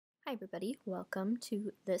Hi everybody, welcome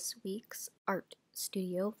to this week's art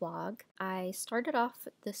studio vlog. I started off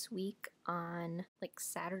this week on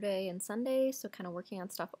Saturday and Sunday, so kind of working on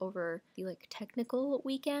stuff over the technical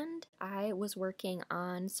weekend. I was working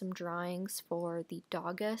on some drawings for the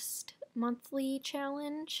doggust monthly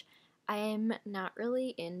challenge. I'm not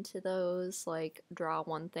really into those draw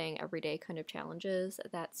one thing every day kind of challenges.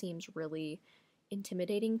 That seems really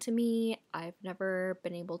intimidating to me. I've never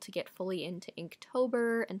been able to get fully into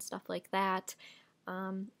Inktober and stuff like that.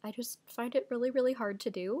 I just find it really hard to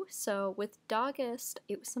do. So with doggust,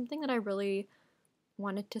 it was something that I really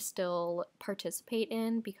wanted to still participate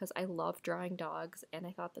in because I love drawing dogs, and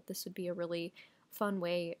I thought that this would be a really fun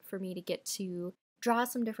way for me to get to draw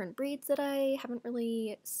some different breeds that I haven't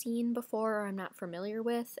really seen before or I'm not familiar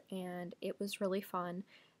with, and it was really fun.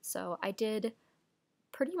 So I did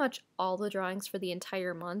pretty much all the drawings for the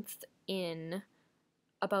entire month in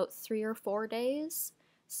about 3 or 4 days.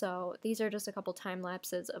 So these are just a couple time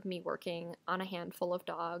lapses of me working on a handful of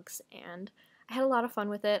dogs, and I had a lot of fun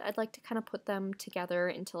with it. I'd like to kind of put them together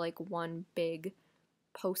into one big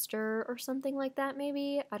poster or something like that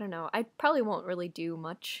maybe. I don't know. I probably won't really do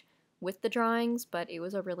much with the drawings, but it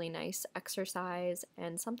was a really nice exercise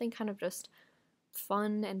and something kind of just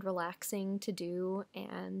fun and relaxing to do,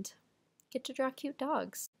 and get to draw cute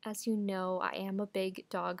dogs. As you know, I am a big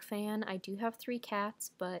dog fan. I do have 3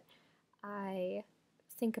 cats, but I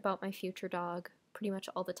think about my future dog pretty much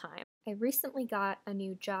all the time. I recently got a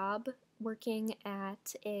new job working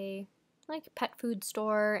at a pet food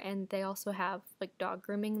store, and they also have dog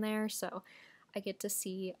grooming there, so I get to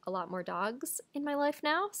see a lot more dogs in my life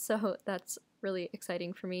now, so that's really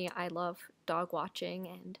exciting for me. I love dog watching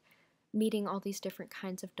and meeting all these different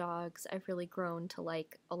kinds of dogs. I've really grown to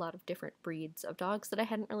like a lot of different breeds of dogs that I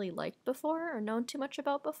hadn't really liked before or known too much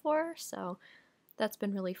about before, so that's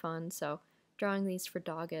been really fun. So drawing these for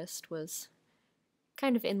doggust was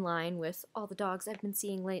kind of in line with all the dogs I've been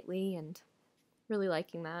seeing lately and really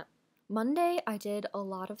liking that. Monday I did a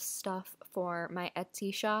lot of stuff for my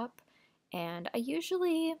Etsy shop, and I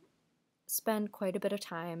usually spend quite a bit of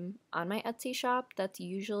time on my Etsy shop. That's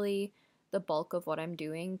usually the bulk of what I'm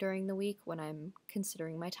doing during the week when I'm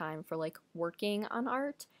considering my time for working on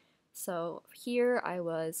art. So here I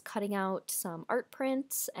was cutting out some art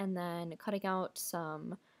prints and then cutting out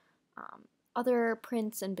some other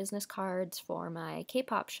prints and business cards for my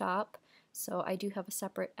K-pop shop. So I do have a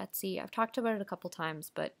separate Etsy. I've talked about it a couple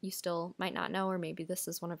times, but you still might not know, or maybe this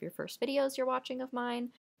is one of your first videos you're watching of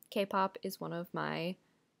mine. K-pop is one of my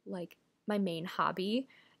my main hobby,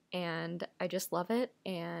 and I just love it,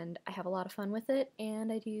 and I have a lot of fun with it,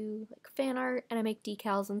 and I do fan art, and I make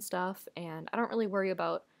decals and stuff, and I don't really worry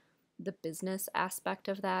about the business aspect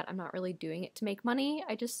of that. I'm not really doing it to make money.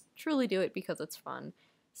 I just truly do it because it's fun.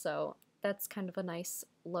 So that's kind of a nice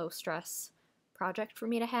low stress project for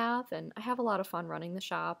me to have, and I have a lot of fun running the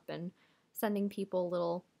shop and sending people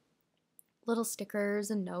little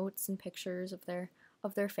stickers and notes and pictures of their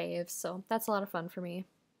faves. So that's a lot of fun for me.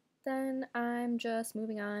 Then I'm just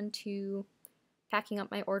moving on to packing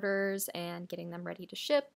up my orders and getting them ready to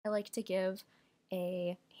ship. I like to give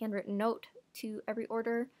a handwritten note to every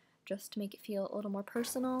order just to make it feel a little more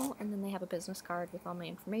personal, and then they have a business card with all my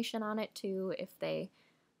information on it too if they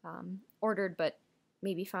ordered but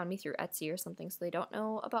maybe found me through Etsy or something so they don't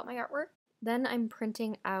know about my artwork. Then I'm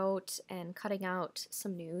printing out and cutting out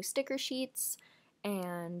some new sticker sheets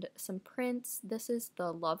and some prints. This is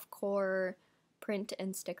the Love Core print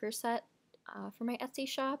and sticker set for my Etsy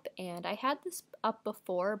shop, and I had this up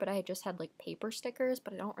before, but I had just had paper stickers,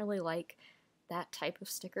 but I don't really like that type of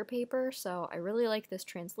sticker paper, so I really like this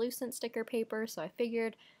translucent sticker paper, so I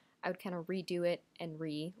figured I would kind of redo it and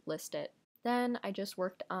relist it. Then I just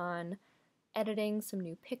worked on editing some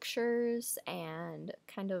new pictures and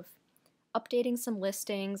kind of updating some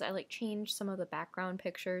listings. I changed some of the background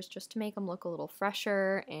pictures just to make them look a little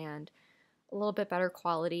fresher and a little bit better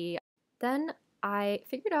quality. Then I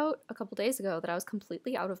figured out a couple days ago that I was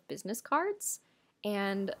completely out of business cards,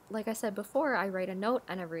 and like I said before, I write a note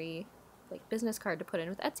on every business card to put in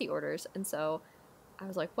with Etsy orders, and so I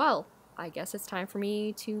was like, well, I guess it's time for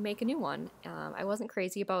me to make a new one. I wasn't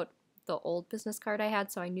crazy about the old business card I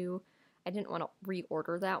had, so I knew I didn't want to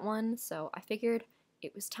reorder that one, so I figured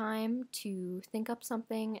it was time to think up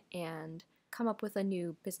something and come up with a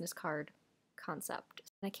new business card concept.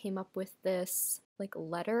 I came up with this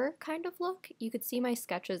letter kind of look. You could see my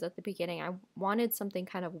sketches at the beginning. I wanted something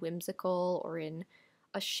kind of whimsical or in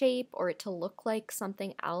a shape, or it to look like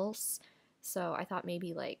something else. So I thought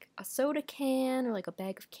maybe a soda can or a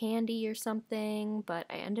bag of candy or something, but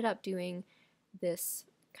I ended up doing this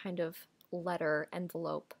kind of letter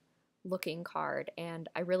envelope looking card, and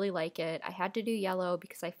I really like it. I had to do yellow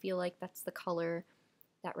because I feel like that's the color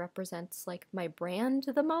that represents like my brand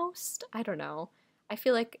the most. I don't know. I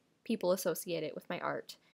feel like people associate it with my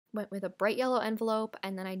art. Went with a bright yellow envelope,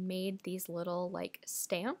 and then I made these little like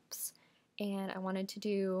stamps, and I wanted to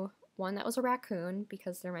do one that was a raccoon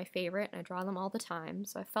because they're my favorite and I draw them all the time,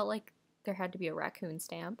 so I felt like there had to be a raccoon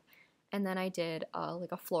stamp. And then I did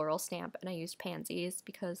like a floral stamp, and I used pansies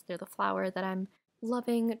because they're the flower that I'm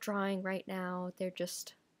loving drawing right now. They're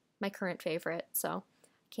just my current favorite, so I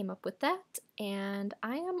came up with that, and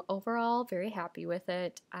I am overall very happy with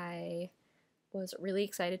it. I was really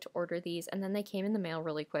excited to order these, and then they came in the mail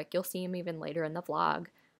really quick. You'll see them even later in the vlog.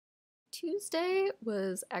 Tuesday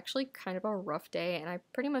was actually kind of a rough day, and I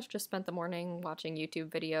pretty much just spent the morning watching YouTube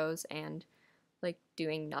videos and like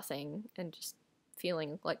doing nothing and just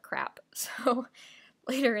feeling like crap. So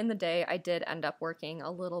later in the day, I did end up working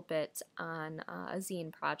a little bit on a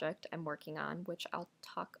zine project I'm working on, which I'll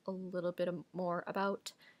talk a little bit more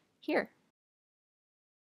about here.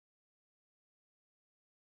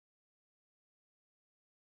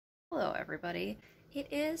 Hello everybody. It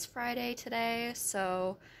is Friday today,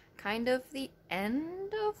 so kind of the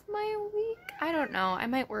end of my week. I don't know, I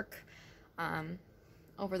might work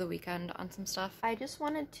over the weekend on some stuff. I just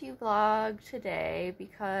wanted to vlog today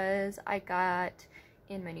because I got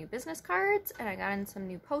in my new business cards and I got in some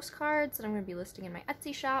new postcards that I'm going to be listing in my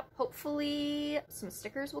Etsy shop. Hopefully some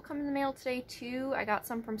stickers will come in the mail today too. I got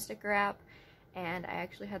some from Sticker App and I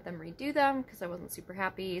actually had them redo them because I wasn't super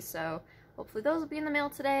happy, so hopefully those will be in the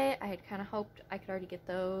mail today. I had kind of hoped I could already get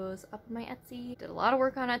those up on my Etsy. Did a lot of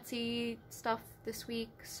work on Etsy stuff this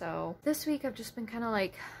week, so this week I've just been kind of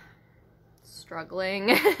like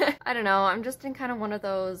struggling. I don't know, I'm just in kind of one of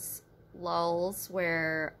those lulls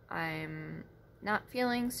where I'm not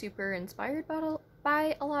feeling super inspired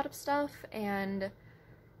by a lot of stuff, and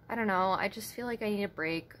I don't know, I just feel like I need a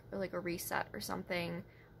break or like a reset or something.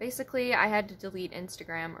 Basically, I had to delete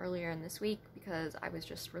Instagram earlier in this week because I was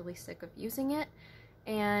just really sick of using it,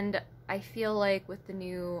 and I feel like with the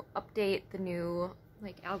new update, the new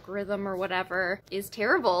like algorithm or whatever is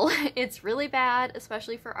terrible. It's really bad,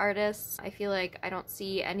 especially for artists. I feel like I don't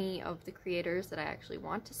see any of the creators that I actually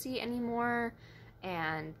want to see anymore,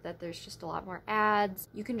 and that there's just a lot more ads.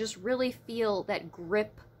 You can just really feel that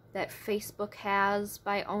grip that Facebook has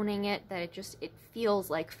by owning it, that it feels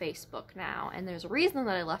like Facebook now. And there's a reason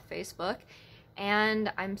that I left Facebook,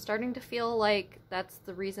 and I'm starting to feel like that's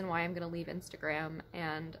the reason why I'm gonna leave Instagram.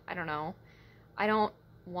 And I don't know, I don't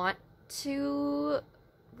want to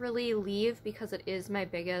really leave because it is my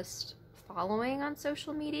biggest following on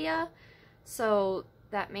social media, so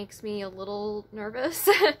that makes me a little nervous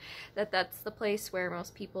that that's the place where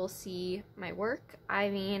most people see my work. I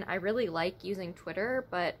mean, I really like using Twitter,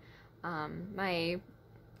 but I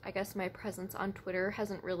guess my presence on Twitter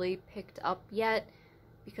hasn't really picked up yet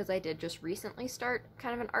because I did just recently start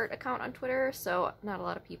kind of an art account on Twitter, so not a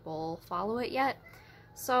lot of people follow it yet.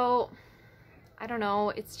 So I don't know,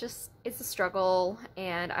 it's a struggle,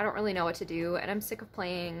 and I don't really know what to do, and I'm sick of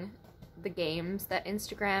playing the games that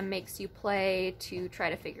Instagram makes you play to try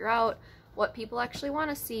to figure out what people actually want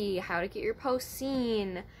to see, how to get your posts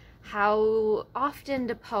seen, how often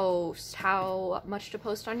to post, how much to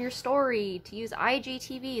post on your story, to use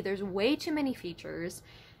IGTV. There's way too many features,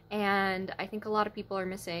 and I think a lot of people are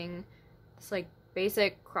missing this like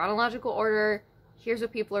basic chronological order. Here's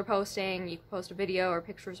what people are posting, you can post a video or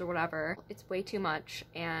pictures or whatever. It's way too much,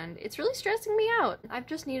 and it's really stressing me out. I've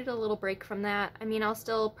just needed a little break from that. I mean, I'll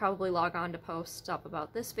still probably log on to post stuff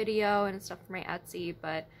about this video and stuff for my Etsy,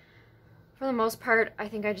 but for the most part, I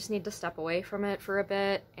think I just need to step away from it for a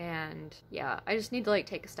bit, and yeah, I just need to like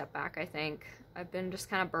take a step back, I think. I've been just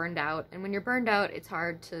kind of burned out, and when you're burned out, it's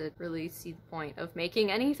hard to really see the point of making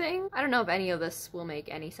anything. I don't know if any of this will make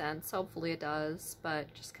any sense. Hopefully it does,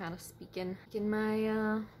 but just kind of speaking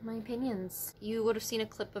my my opinions. You would have seen a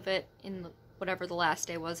clip of it in whatever the last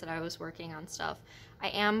day was that I was working on stuff. I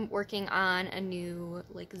am working on a new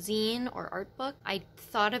like zine or art book. I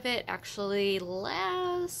thought of it actually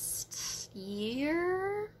last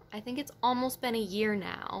year. I think it's almost been a year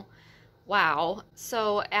now. Wow.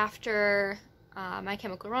 So after My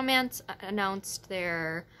Chemical Romance announced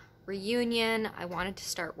their reunion, I wanted to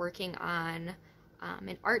start working on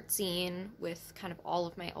an art zine with kind of all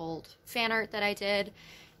of my old fan art that I did,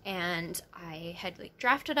 and I had like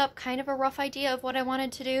drafted up kind of a rough idea of what I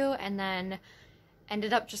wanted to do, and then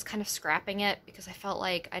ended up just kind of scrapping it because I felt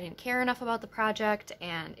like I didn't care enough about the project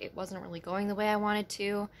and it wasn't really going the way I wanted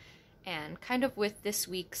to. And kind of with this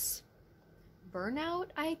week's burnout,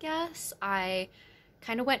 I guess, I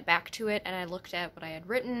kind of went back to it and I looked at what I had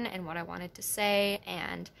written and what I wanted to say,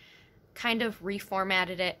 and kind of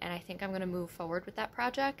reformatted it, and I think I'm going to move forward with that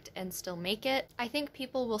project and still make it. I think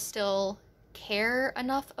people will still care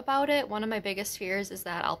enough about it. One of my biggest fears is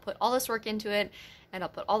that I'll put all this work into it and I'll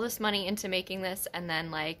put all this money into making this, and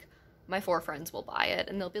then like my 4 friends will buy it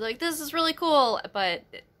and they'll be like, this is really cool, but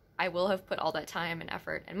I will have put all that time and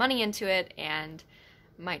effort and money into it and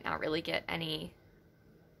might not really get any,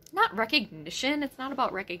 not recognition, it's not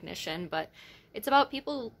about recognition, but it's about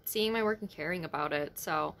people seeing my work and caring about it.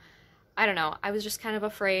 So I don't know, I was just kind of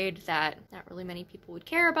afraid that not really many people would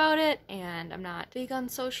care about it, and I'm not big on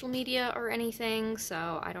social media or anything,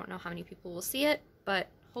 so I don't know how many people will see it, but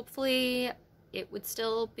hopefully it would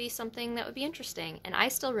still be something that would be interesting, and I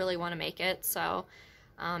still really want to make it, so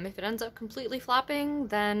if it ends up completely flopping,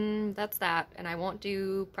 then that's that, and I won't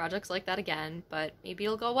do projects like that again, but maybe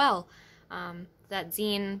it'll go well. That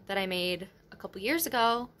zine that I made a couple years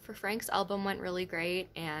ago for Frank's album went really great,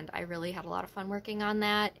 and I really had a lot of fun working on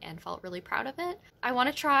that and felt really proud of it. I want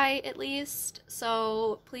to try at least,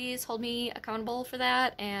 so please hold me accountable for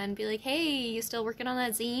that and be like, hey, you still working on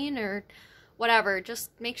that zine or whatever.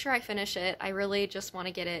 Just make sure I finish it. I really just want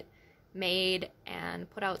to get it made and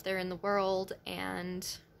put out there in the world and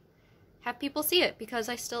have people see it, because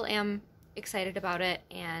I still am excited about it,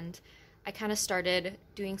 and I kind of started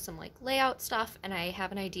doing some like layout stuff, and I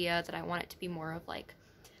have an idea that I want it to be more of like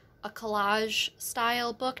a collage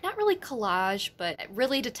style book. Not really collage, but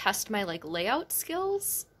really to test my like layout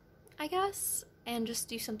skills, I guess, and just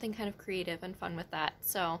do something kind of creative and fun with that.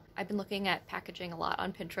 So I've been looking at packaging a lot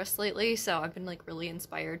on Pinterest lately, so I've been like really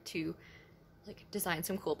inspired to like design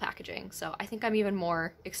some cool packaging. So I think I'm even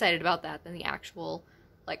more excited about that than the actual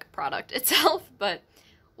like product itself, but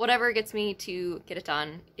whatever gets me to get it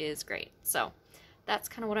done is great. So that's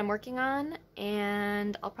kind of what I'm working on,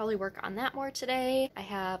 and I'll probably work on that more today. I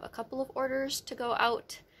have a couple of orders to go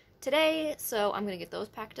out today, so I'm gonna get those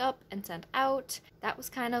packed up and sent out. That was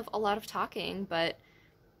kind of a lot of talking, but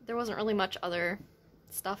there wasn't really much other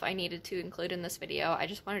stuff I needed to include in this video. I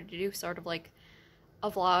just wanted to do sort of like a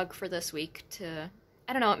vlog for this week to,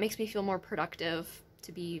 I don't know, it makes me feel more productive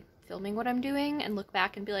to be filming what I'm doing and look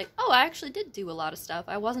back and be like, oh, I actually did do a lot of stuff.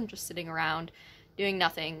 I wasn't just sitting around doing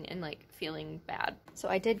nothing and like feeling bad. So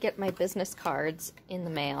I did get my business cards in the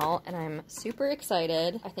mail, and I'm super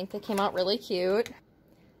excited. I think they came out really cute.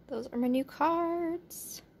 Those are my new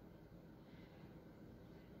cards.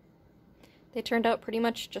 They turned out pretty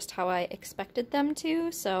much just how I expected them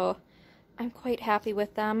to, so I'm quite happy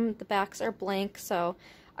with them. The backs are blank, so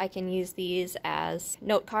I can use these as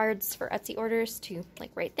note cards for Etsy orders to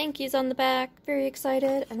like write thank yous on the back. Very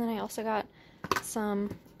excited. And then I also got some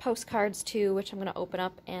postcards too, which I'm going to open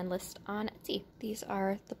up and list on Etsy. These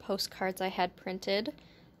are the postcards I had printed,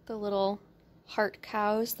 the little heart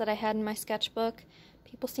cows that I had in my sketchbook.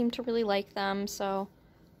 People seem to really like them, so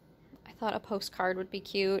I thought a postcard would be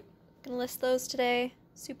cute. I'm going to list those today.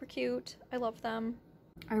 Super cute. I love them.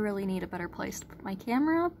 I really need a better place to put my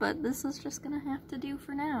camera, but this is just gonna have to do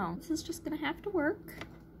for now. This is just gonna have to work.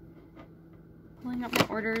 Pulling up my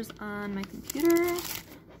orders on my computer.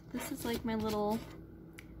 This is like my little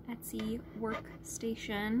Etsy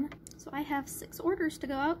workstation. So I have 6 orders to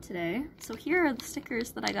go out today. So here are the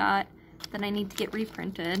stickers that I got that I need to get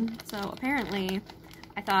reprinted. So apparently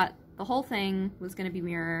I thought the whole thing was gonna be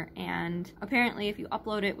mirror, and apparently if you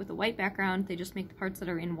upload it with a white background, they just make the parts that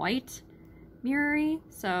are in white mirrory,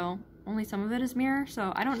 so only some of it is mirror.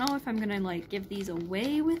 So I don't know if I'm gonna like give these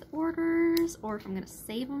away with orders or if I'm gonna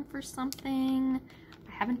save them for something.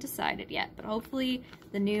 I haven't decided yet, but hopefully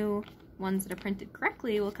the new ones that are printed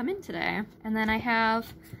correctly will come in today. And then I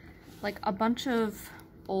have like a bunch of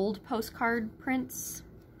old postcard prints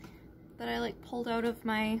that I like pulled out of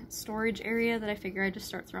my storage area that I figure I just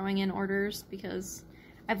start throwing in orders, because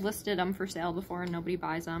I've listed them for sale before and nobody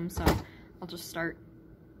buys them, so I'll just start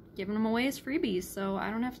giving them away as freebies so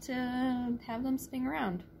I don't have to have them sitting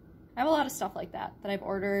around. I have a lot of stuff like that I've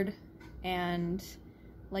ordered, and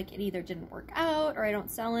like it either didn't work out or I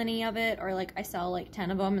don't sell any of it, or like I sell like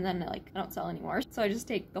 10 of them and then like I don't sell anymore. So I just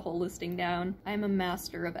take the whole listing down. I'm a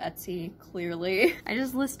master of Etsy, clearly. I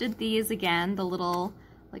just listed these again, the little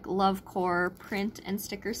like Love Core print and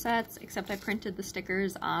sticker sets, except I printed the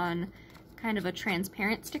stickers on kind of a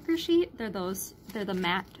transparent sticker sheet. They're the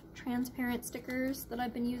matte transparent stickers that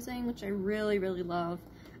I've been using, which I really, really love.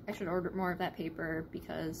 I should order more of that paper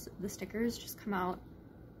because the stickers just come out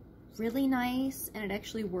really nice and it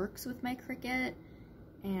actually works with my Cricut.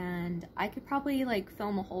 And I could probably like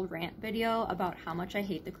film a whole rant video about how much I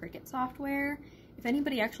hate the Cricut software. If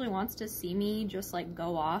anybody actually wants to see me just like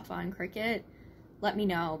go off on Cricut, let me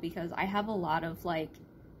know, because I have a lot of like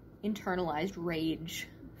internalized rage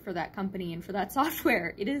for that company and for that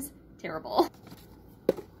software. It is terrible.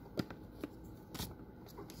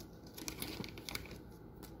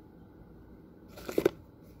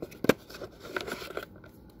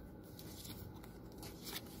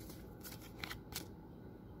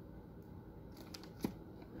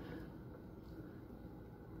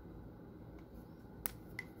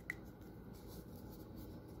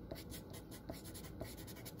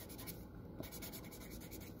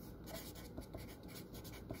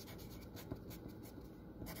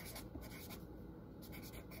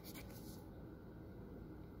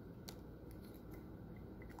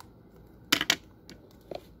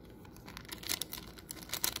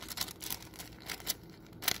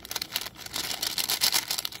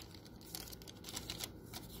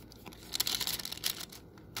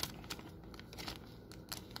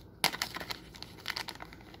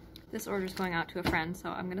 This order's going out to a friend, so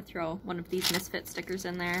I'm gonna throw one of these Misfit stickers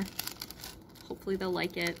in there. Hopefully they'll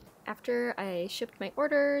like it. After I shipped my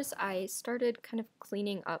orders, I started kind of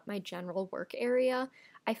cleaning up my general work area.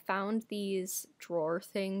 I found these drawer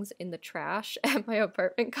things in the trash at my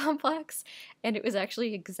apartment complex, and it was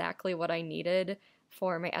actually exactly what I needed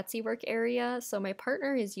for my Etsy work area. So my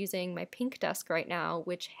partner is using my pink desk right now,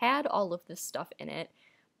 which had all of this stuff in it,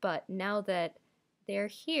 but now that they're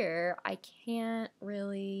here, I can't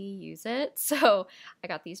really use it. So I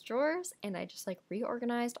got these drawers and I just like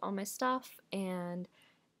reorganized all my stuff, and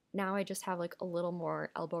now I just have like a little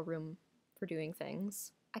more elbow room for doing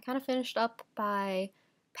things. I kind of finished up by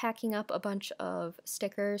packing up a bunch of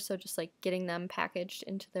stickers, so just like getting them packaged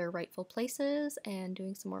into their rightful places and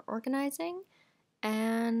doing some more organizing,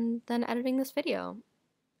 and then editing this video.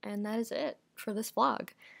 And that is it for this vlog.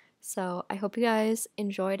 So I hope you guys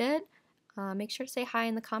enjoyed it. Make sure to say hi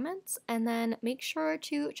in the comments, and then make sure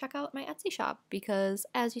to check out my Etsy shop because,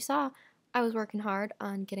 as you saw, I was working hard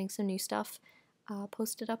on getting some new stuff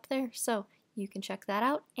posted up there. So you can check that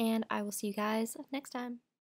out, and I will see you guys next time.